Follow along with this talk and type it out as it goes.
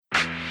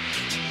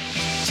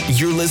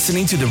You're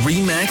listening to the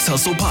RE/MAX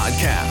Hustle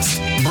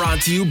Podcast,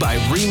 brought to you by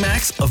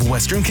RE/MAX of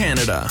Western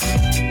Canada.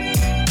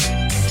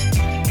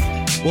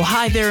 Well,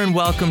 hi there and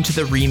welcome to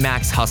the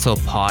RE/MAX Hustle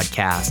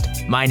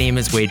Podcast. My name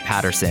is Wade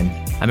Patterson.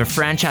 I'm a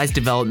franchise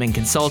development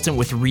consultant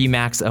with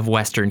RE/MAX of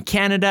Western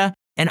Canada,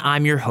 and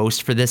I'm your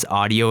host for this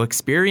audio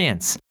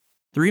experience.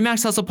 The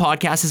RE/MAX Hustle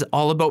Podcast is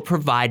all about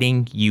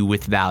providing you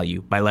with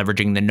value by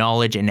leveraging the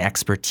knowledge and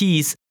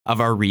expertise of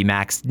our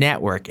RE/MAX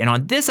network. And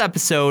on this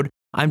episode,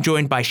 I'm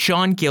joined by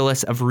Sean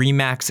Gillis of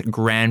RE/MAX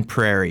Grand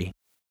Prairie.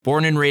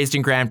 Born and raised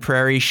in Grande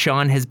Prairie,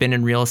 Sean has been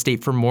in real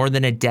estate for more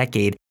than a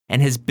decade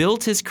and has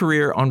built his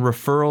career on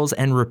referrals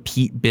and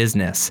repeat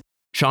business.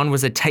 Sean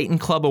was a Titan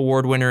Club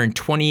Award winner in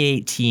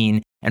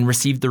 2018 and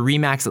received the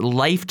RE/MAX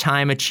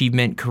Lifetime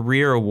Achievement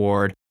Career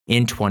Award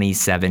in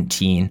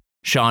 2017.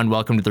 Sean,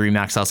 welcome to the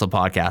RE/MAX Hustle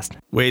Podcast.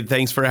 Wade,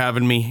 thanks for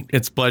having me.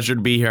 It's a pleasure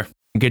to be here.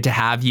 Good to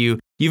have you.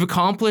 You've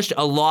accomplished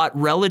a lot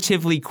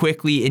relatively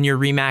quickly in your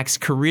RE/MAX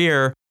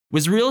career.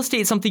 Was real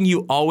estate something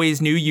you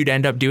always knew you'd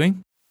end up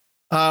doing?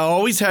 I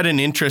always had an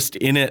interest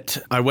in it.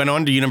 I went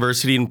on to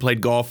university and played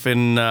golf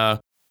in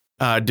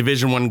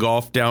Division I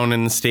golf down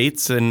in the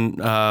States and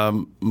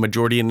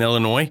majority in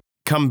Illinois.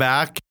 Come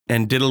back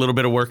and did a little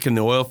bit of work in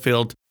the oil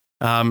field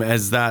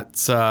as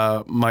that's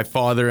my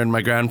father and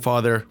my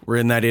grandfather were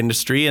in that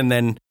industry, and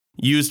then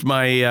used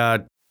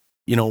my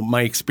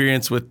my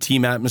experience with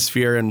team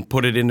atmosphere and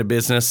put it into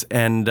business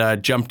and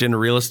jumped into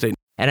real estate.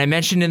 And I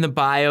mentioned in the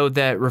bio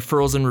that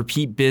referrals and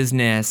repeat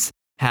business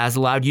has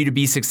allowed you to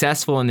be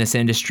successful in this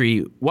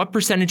industry. What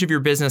percentage of your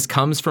business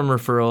comes from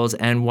referrals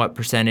and what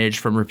percentage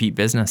from repeat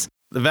business?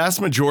 The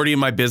vast majority of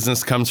my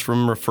business comes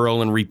from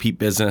referral and repeat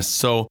business.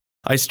 So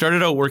I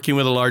started out working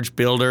with a large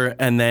builder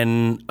and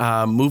then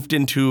moved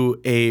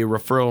into a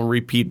referral and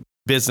repeat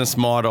business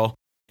model.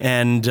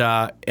 And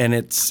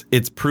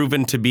it's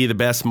proven to be the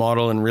best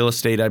model in real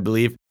estate, I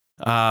believe.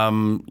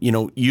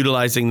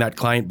 Utilizing that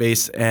client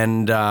base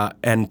and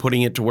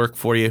putting it to work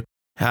for you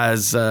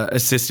has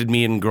assisted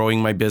me in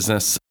growing my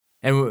business.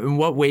 And in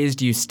what ways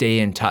do you stay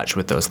in touch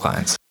with those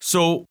clients?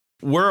 So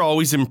we're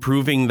always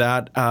improving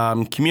that.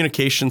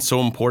 Communication's so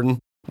important.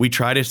 We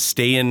try to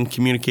stay in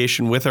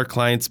communication with our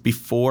clients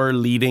before,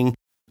 leading,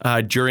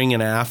 during,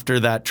 and after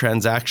that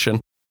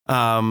transaction.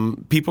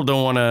 People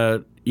don't want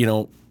to,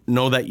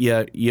 know that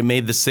you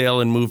made the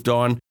sale and moved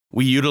on.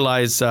 We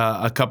utilize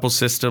a couple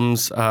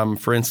systems,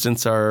 for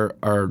instance, our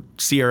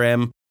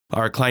CRM,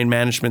 our client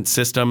management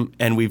system,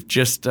 and we've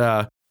just,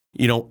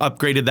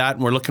 upgraded that,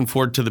 and we're looking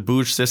forward to the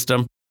Bouge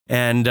system.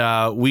 And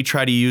we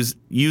try to use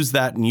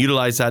that and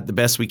utilize that the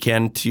best we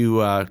can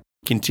to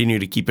continue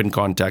to keep in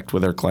contact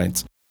with our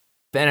clients.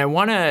 And I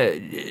want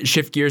to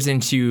shift gears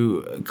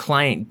into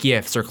client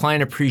gifts or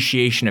client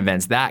appreciation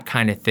events, that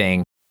kind of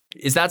thing.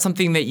 Is that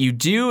something that you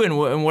do,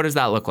 and what does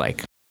that look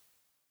like?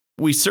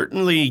 We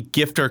certainly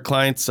gift our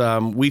clients.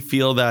 We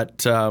feel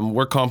that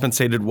we're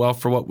compensated well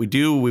for what we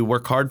do. We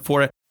work hard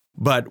for it,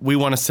 but we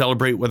want to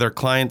celebrate with our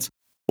clients.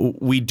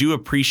 We do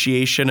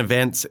appreciation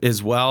events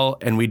as well,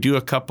 and we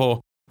do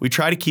we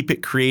try to keep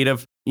it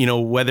creative,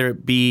 whether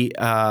it be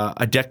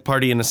a deck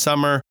party in the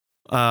summer,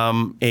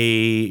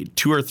 a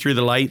tour through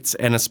the lights,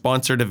 and a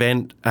sponsored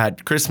event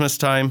at Christmas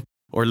time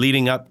or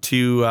leading up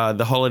to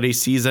the holiday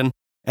season.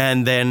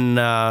 And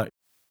then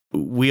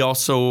we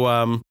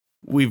also...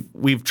 We've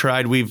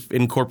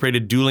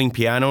incorporated dueling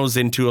pianos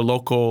into a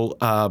local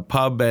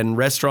pub and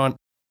restaurant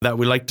that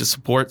we like to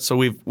support. So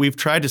we've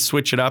tried to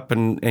switch it up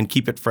and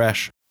keep it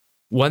fresh.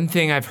 One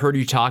thing I've heard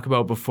you talk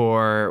about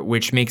before,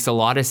 which makes a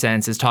lot of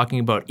sense, is talking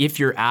about if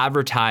you're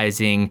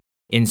advertising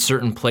in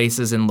certain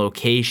places and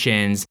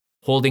locations,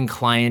 holding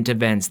client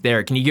events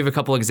there. Can you give a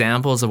couple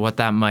examples of what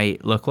that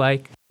might look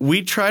like?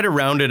 We try to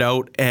round it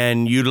out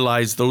and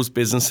utilize those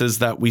businesses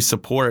that we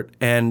support.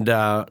 And,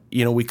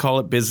 we call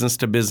it business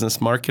to business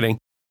marketing.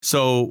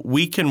 So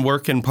we can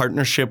work in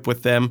partnership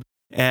with them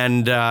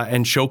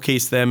and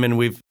showcase them. And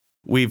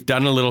we've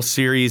done a little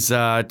series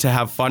to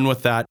have fun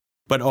with that.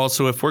 But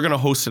also, if we're going to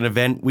host an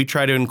event, we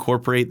try to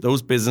incorporate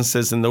those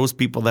businesses and those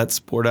people that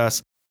support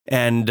us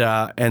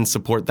and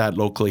support that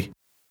locally.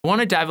 I want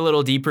to dive a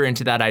little deeper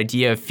into that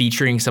idea of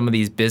featuring some of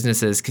these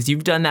businesses, because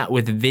you've done that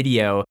with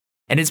video.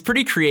 And it's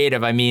pretty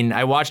creative. I mean,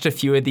 I watched a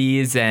few of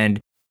these and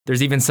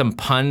there's even some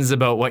puns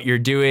about what you're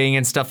doing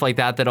and stuff like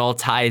that all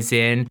ties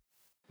in.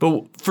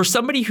 But for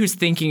somebody who's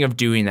thinking of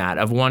doing that,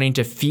 of wanting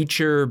to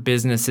feature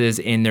businesses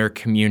in their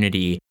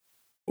community,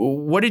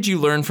 what did you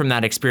learn from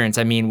that experience?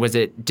 I mean, was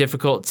it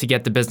difficult to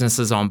get the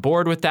businesses on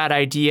board with that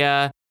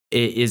idea?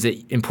 Is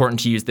it important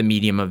to use the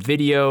medium of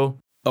video?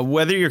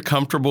 Whether you're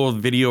comfortable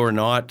with video or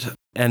not,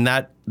 and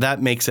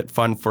that makes it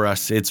fun for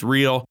us. It's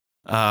real.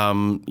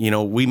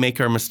 We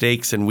make our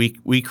mistakes and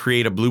we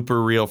create a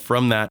blooper reel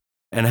from that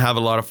and have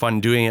a lot of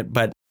fun doing it.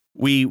 But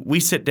we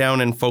sit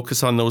down and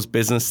focus on those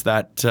business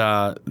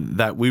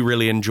that we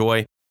really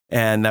enjoy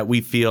and that we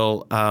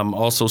feel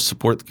also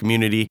support the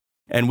community.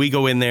 And we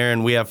go in there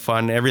and we have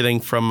fun. Everything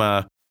from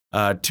a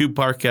tube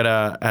park at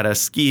a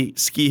ski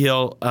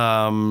hill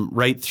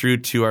right through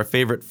to our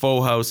favorite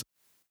faux house,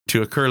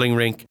 to a curling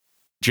rink,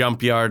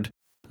 jump yard,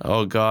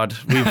 Oh God,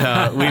 we've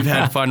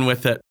had fun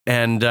with it,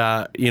 and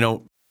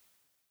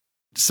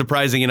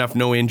surprising enough,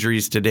 no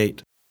injuries to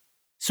date.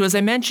 So as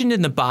I mentioned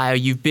in the bio,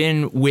 you've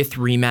been with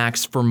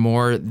RE/MAX for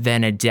more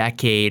than a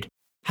decade.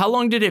 How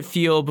long did it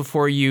feel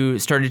before you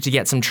started to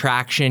get some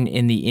traction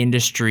in the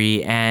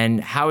industry,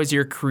 and how has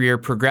your career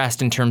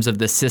progressed in terms of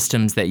the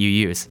systems that you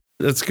use?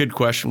 That's a good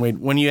question, Wade.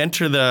 When you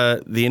enter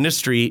the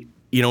industry,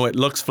 it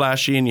looks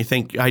flashy and you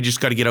think, I just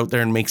got to get out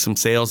there and make some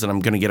sales and I'm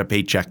going to get a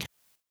paycheck.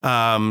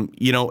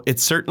 It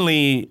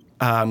certainly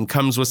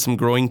comes with some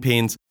growing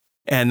pains,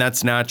 and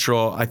that's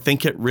natural. I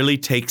think it really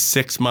takes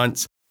 6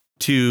 months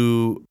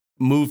to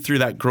move through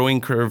that growing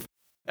curve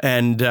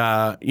and,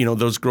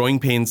 those growing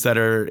pains that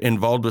are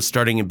involved with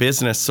starting a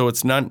business. So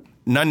it's none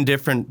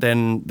different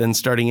than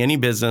starting any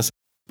business.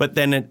 But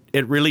then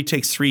it really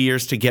takes 3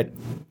 years to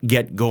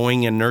get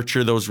going and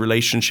nurture those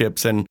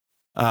relationships and,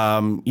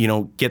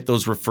 get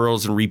those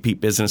referrals and repeat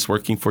business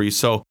working for you.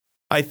 So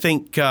I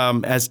think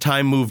as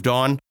time moved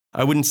on,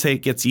 I wouldn't say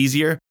it gets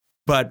easier,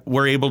 but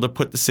we're able to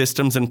put the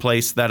systems in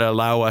place that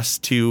allow us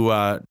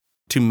to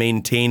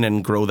maintain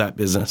and grow that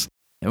business.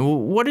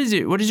 What does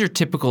your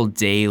typical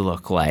day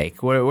look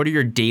like? What do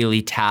your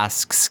daily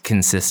tasks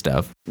consist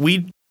of?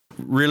 We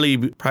really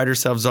pride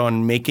ourselves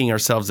on making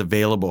ourselves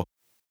available.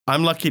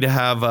 I'm lucky to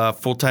have a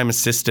full-time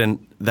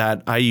assistant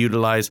that I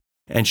utilize,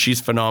 and she's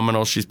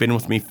phenomenal. She's been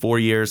with me 4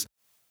 years,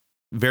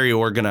 very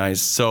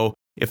organized. So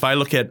if I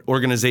look at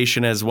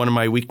organization as one of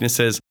my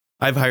weaknesses,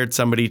 I've hired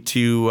somebody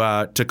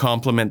to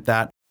complement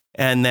that.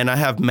 And then I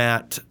have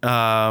Matt,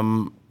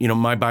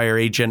 my buyer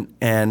agent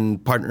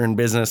and partner in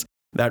business,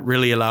 that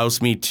really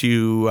allows me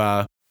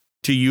to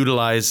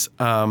utilize,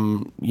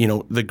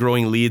 the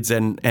growing leads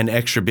and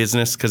extra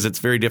business, because it's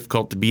very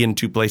difficult to be in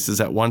two places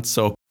at once.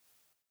 So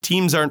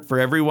teams aren't for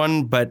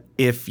everyone, but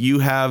if you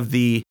have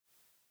the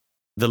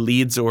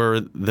leads or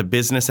the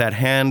business at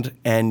hand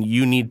and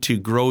you need to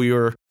grow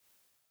your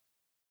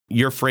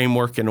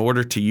framework in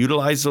order to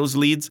utilize those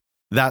leads,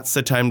 that's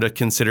the time to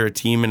consider a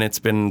team, and it's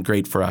been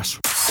great for us.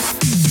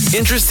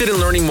 Interested in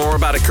learning more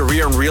about a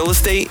career in real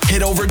estate?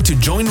 Head over to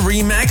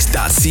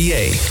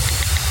joinremax.ca.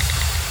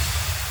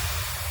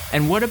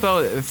 And what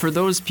about for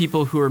those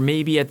people who are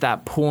maybe at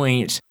that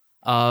point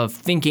of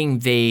thinking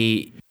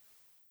they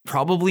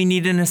probably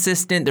need an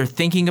assistant? They're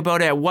thinking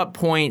about it. At what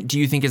point do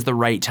you think is the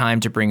right time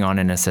to bring on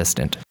an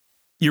assistant?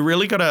 You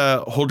really got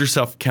to hold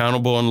yourself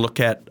accountable and look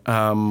at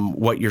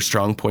what your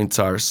strong points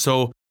are.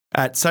 So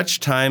at such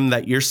time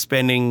that you're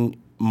spending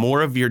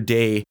more of your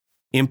day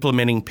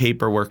implementing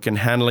paperwork and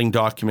handling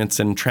documents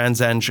and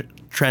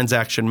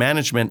transaction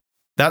management,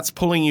 that's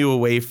pulling you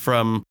away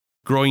from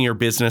growing your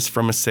business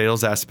from a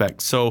sales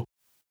aspect. So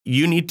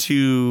you need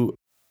to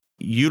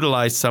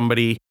utilize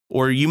somebody,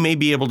 or you may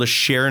be able to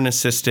share an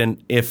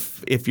assistant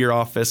if your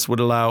office would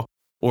allow,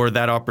 or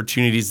that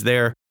opportunity is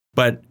there.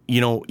 But,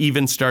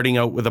 even starting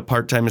out with a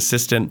part-time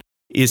assistant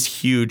is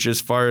huge as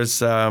far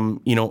as,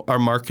 our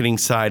marketing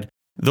side.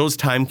 Those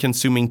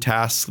time-consuming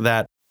tasks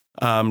that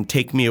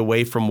take me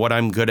away from what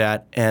I'm good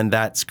at, and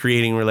that's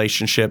creating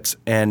relationships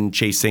and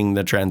chasing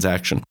the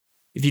transaction.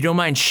 If you don't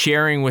mind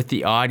sharing with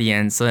the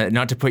audience,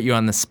 not to put you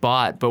on the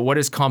spot, but what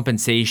does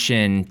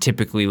compensation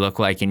typically look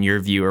like in your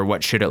view, or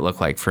what should it look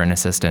like for an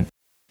assistant?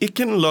 It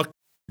can look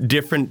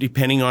different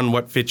depending on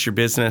what fits your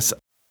business.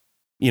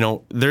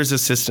 There's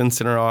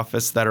assistants in our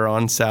office that are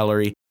on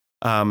salary,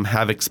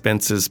 have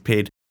expenses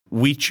paid.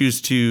 We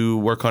choose to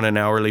work on an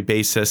hourly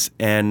basis,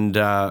 and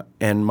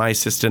my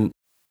assistant,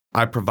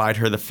 I provide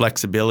her the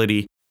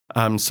flexibility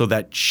so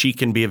that she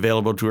can be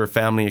available to her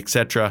family,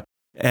 etc.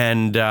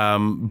 And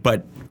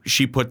but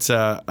she puts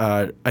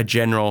a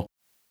general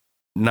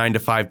 9 to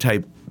 5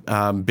 type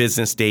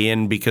business day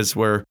in, because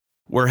we're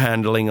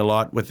handling a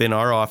lot within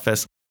our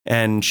office,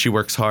 and she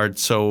works hard.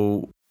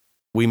 So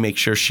we make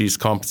sure she's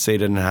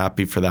compensated and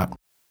happy for that.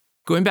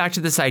 Going back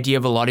to this idea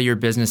of a lot of your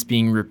business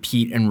being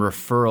repeat and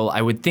referral,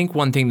 I would think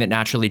one thing that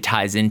naturally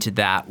ties into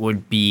that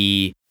would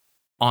be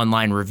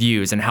online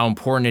reviews and how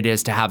important it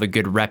is to have a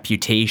good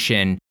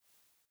reputation.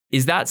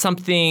 Is that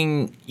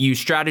something you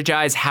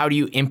strategize? How do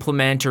you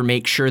implement or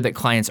make sure that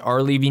clients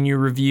are leaving you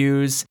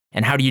reviews?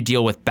 And how do you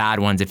deal with bad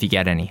ones if you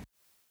get any?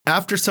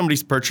 After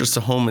somebody's purchased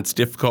a home, it's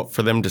difficult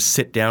for them to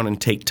sit down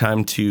and take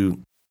time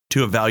to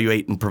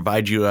evaluate and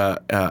provide you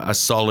a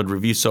solid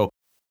review. So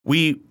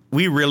we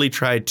really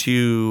try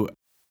to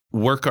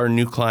work our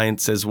new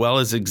clients as well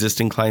as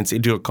existing clients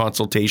into a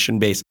consultation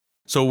base.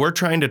 So we're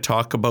trying to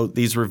talk about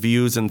these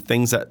reviews and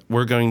things that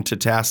we're going to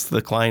task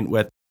the client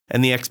with,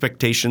 and the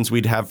expectations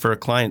we'd have for a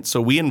client.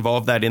 So we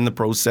involve that in the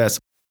process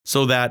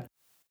so that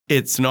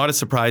it's not a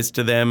surprise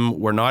to them.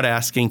 We're not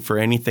asking for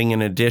anything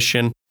in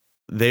addition.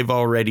 They've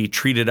already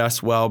treated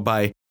us well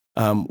by,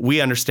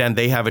 we understand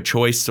they have a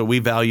choice, so we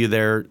value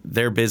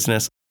their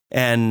business.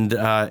 And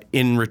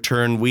in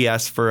return, we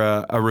ask for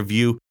a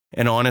review,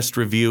 an honest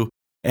review,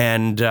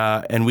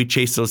 and we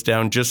chase those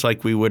down just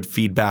like we would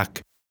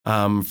feedback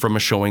from a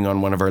showing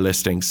on one of our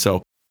listings.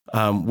 So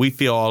we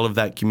feel all of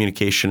that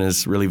communication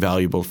is really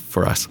valuable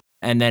for us.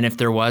 And then if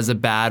there was a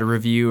bad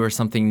review or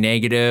something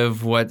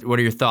negative, what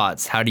are your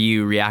thoughts? How do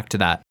you react to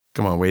that?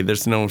 Come on, Wade.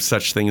 There's no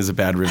such thing as a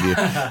bad review.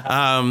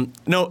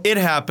 No, it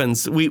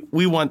happens.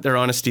 We want their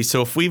honesty.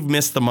 So if we've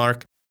missed the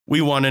mark,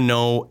 we want to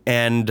know,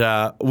 and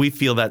we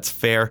feel that's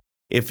fair.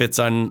 If it's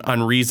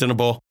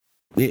unreasonable,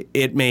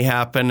 it may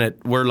happen.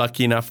 We're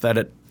lucky enough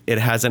that it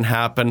hasn't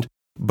happened.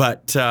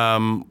 But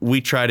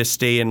we try to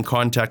stay in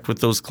contact with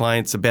those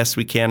clients the best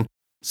we can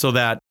so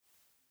that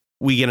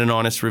we get an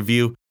honest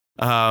review.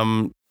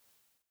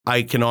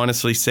 I can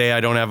honestly say I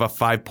don't have a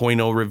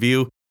 5.0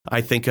 review.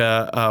 I think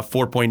a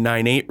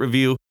 4.98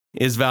 review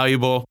is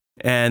valuable.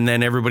 And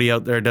then everybody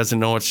out there doesn't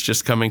know it's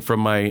just coming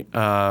from my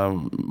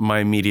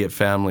immediate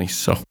family.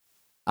 So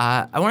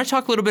I want to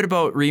talk a little bit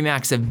about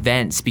RE/MAX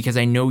events, because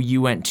I know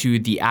you went to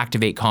the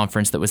Activate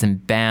conference that was in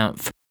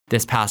Banff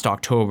this past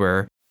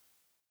October.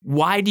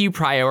 Why do you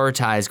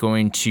prioritize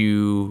going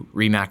to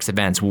RE/MAX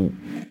events?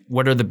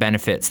 What are the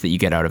benefits that you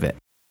get out of it?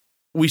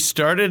 We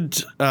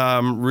started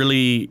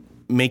really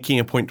making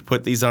a point to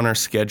put these on our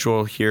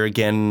schedule here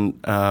again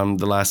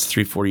the last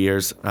 3-4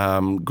 years,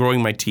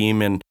 growing my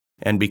team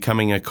and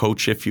becoming a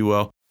coach, if you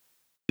will.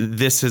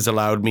 This has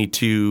allowed me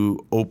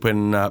to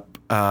open up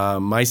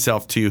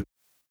myself to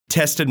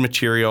tested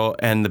material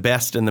and the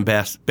best of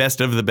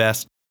the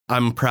best.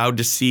 I'm proud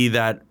to see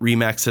that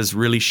RE/MAX has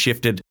really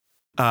shifted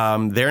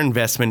their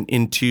investment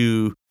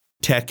into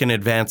tech and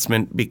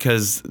advancement,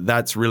 because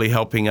that's really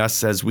helping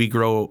us as we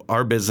grow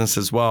our business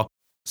as well.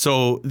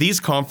 So these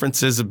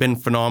conferences have been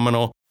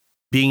phenomenal,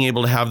 being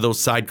able to have those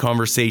side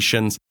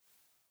conversations.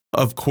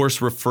 Of course,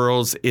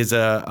 referrals is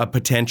a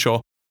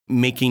potential,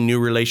 making new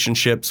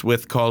relationships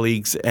with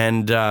colleagues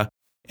and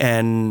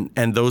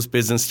those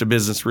business to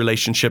business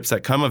relationships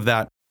that come of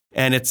that.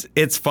 And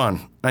it's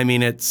fun. I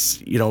mean,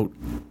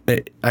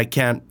 I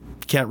can't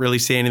really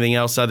say anything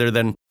else other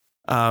than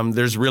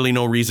there's really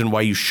no reason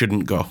why you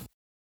shouldn't go.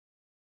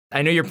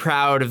 I know you're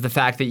proud of the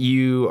fact that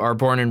you are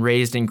born and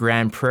raised in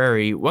Grand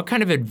Prairie. What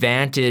kind of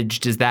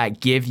advantage does that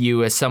give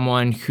you as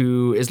someone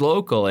who is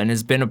local and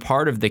has been a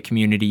part of the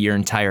community your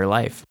entire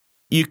life?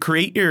 You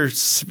create your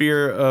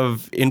sphere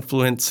of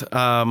influence,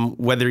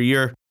 whether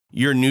you're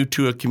new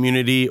to a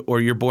community or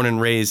you're born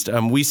and raised.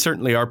 We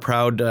certainly are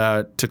proud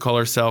to call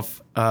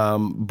ourselves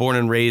born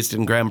and raised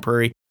in Grand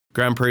Prairie.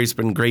 Grand Prairie's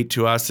been great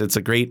to us. It's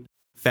a great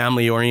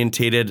family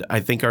orientated. I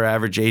think our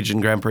average age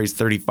in Grand Prairie is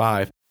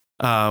 35.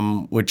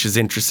 Which is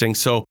interesting.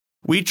 So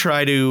we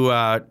try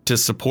to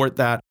support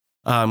that.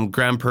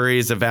 Grand Prairie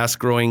is a vast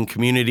growing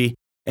community.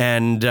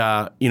 And,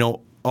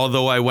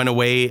 although I went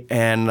away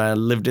and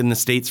lived in the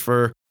States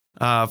for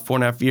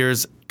 4.5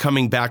 years,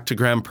 coming back to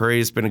Grand Prairie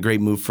has been a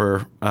great move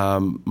for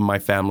my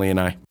family and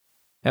I.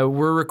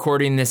 We're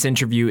recording this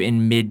interview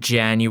in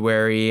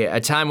mid-January, a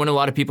time when a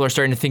lot of people are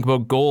starting to think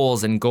about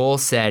goals and goal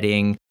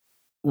setting.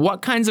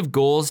 What kinds of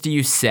goals do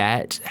you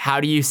set?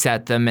 How do you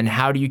set them? And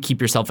how do you keep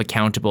yourself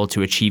accountable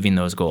to achieving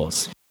those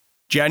goals?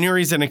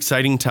 January is an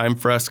exciting time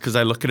for us because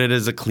I look at it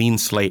as a clean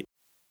slate.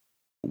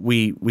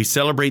 We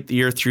celebrate the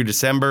year through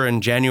December,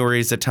 and January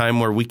is a time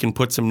where we can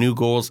put some new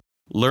goals,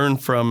 learn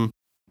from,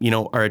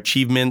 our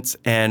achievements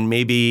and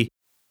maybe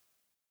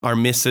our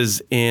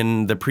misses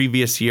in the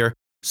previous year.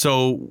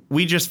 So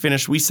we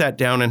sat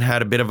down and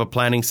had a bit of a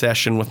planning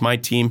session with my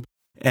team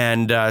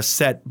and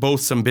set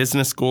both some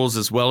business goals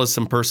as well as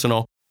some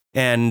personal.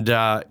 And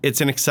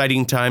it's an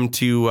exciting time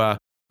to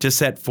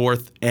set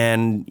forth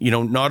and,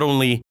 not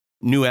only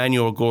new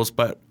annual goals,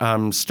 but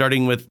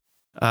starting with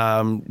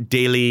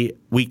daily,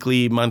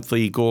 weekly,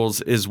 monthly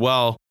goals as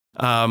well,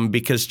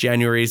 because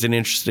January is an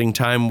interesting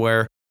time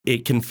where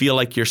it can feel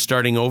like you're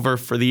starting over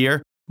for the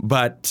year,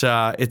 but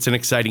it's an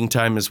exciting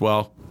time as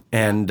well.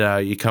 And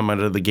you come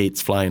out of the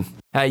gates flying.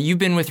 You've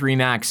been with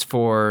RE/MAX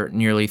for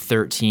nearly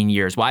 13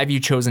 years. Why have you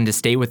chosen to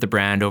stay with the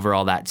brand over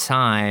all that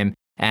time?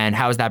 And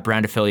how has that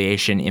brand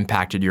affiliation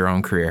impacted your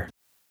own career?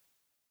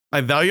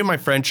 I value my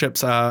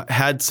friendships.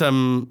 Had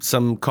some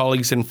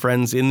colleagues and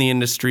friends in the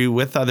industry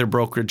with other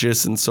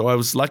brokerages. And so I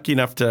was lucky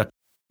enough to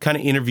kind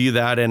of interview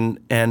that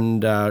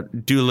and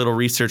do a little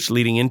research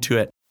leading into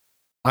it.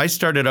 I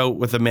started out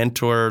with a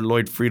mentor,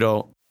 Lloyd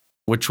Friedel,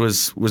 which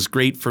was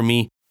great for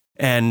me.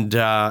 And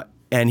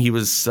he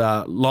was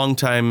a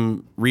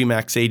longtime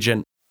RE/MAX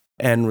agent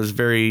and was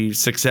very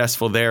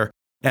successful there.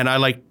 And I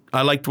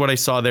liked what I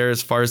saw there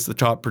as far as the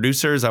top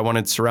producers. I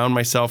wanted to surround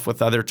myself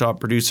with other top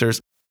producers.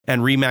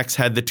 And RE/MAX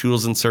had the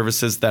tools and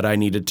services that I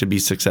needed to be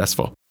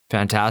successful.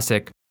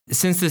 Fantastic.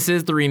 Since this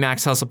is the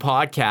RE/MAX Hustle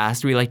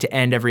podcast, we like to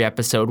end every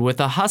episode with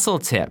a hustle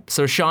tip.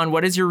 So Sean,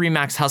 what is your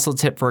RE/MAX hustle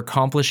tip for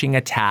accomplishing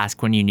a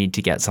task when you need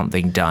to get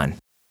something done?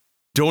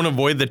 Don't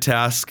avoid the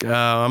task.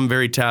 I'm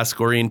very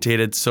task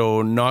orientated,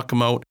 so knock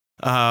them out.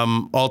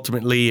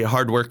 Ultimately,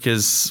 hard work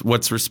is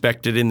what's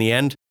respected in the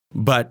end.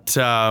 But,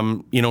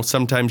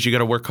 sometimes you got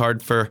to work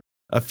hard for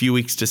a few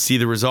weeks to see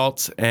the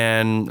results.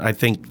 And I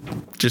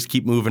think just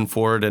keep moving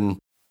forward and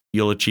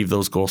you'll achieve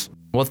those goals.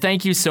 Well,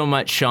 thank you so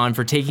much, Sean,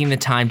 for taking the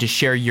time to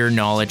share your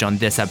knowledge on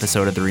this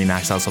episode of the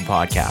RE/MAX Hustle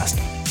podcast.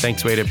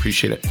 Thanks, Wade. I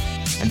appreciate it.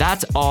 And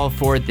that's all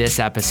for this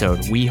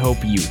episode. We hope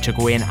you took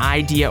away an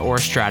idea or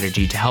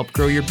strategy to help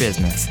grow your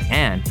business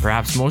and,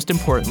 perhaps most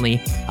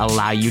importantly,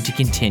 allow you to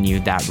continue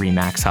that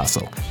RE/MAX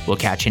hustle. We'll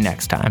catch you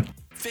next time.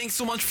 Thanks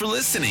so much for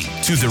listening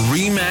to the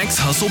RE/MAX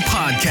Hustle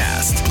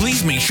Podcast.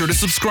 Please make sure to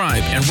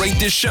subscribe and rate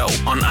this show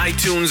on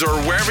iTunes or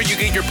wherever you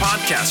get your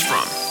podcasts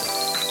from.